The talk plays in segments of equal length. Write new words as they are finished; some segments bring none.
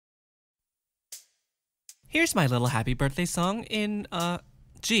Here's my little happy birthday song in,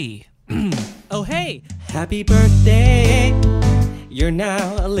 G. Oh hey, happy birthday. You're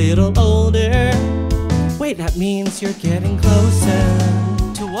now a little older. Wait, that means you're getting closer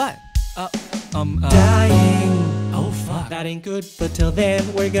To what? dying. Oh fuck. That ain't good, but till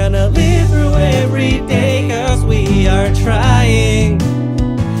then we're gonna live through every day, cause we are trying.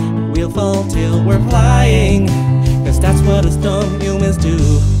 We'll fall till we're flying, cause that's what us dumb humans do.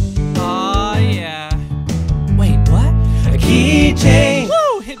 Aw, yeah. Wait, what? A key change.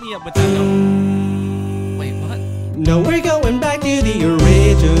 Woo! Hit me up with that note. Wait, what? No, we're going back to the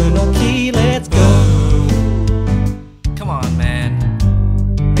original key, let's go. Come on, man.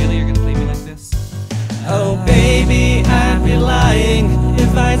 Really, you're gonna play me like this? Oh baby, I'd be lying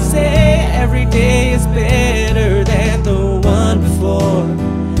if I say every day is better than the one before.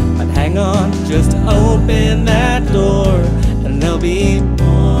 But hang on, just open that door, and there'll be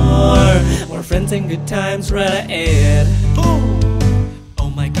more friends and good times right ahead. Boom! Oh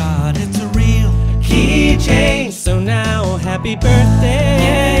my god, it's a real Key change, so now happy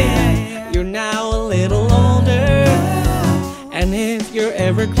birthday. You're now a little older, and if you're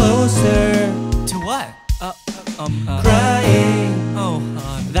ever closer To what? crying,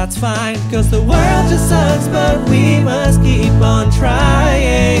 that's fine, cause the world just sucks, but we must keep on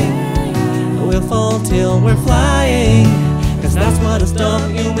trying. We'll fall till we're flying, cause that's what us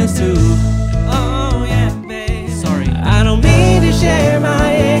dumb humans do. Oh yeah, babe. Sorry. I don't mean to share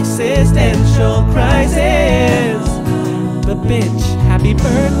my existential crisis, but bitch, happy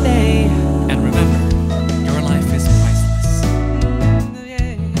birthday. And remember,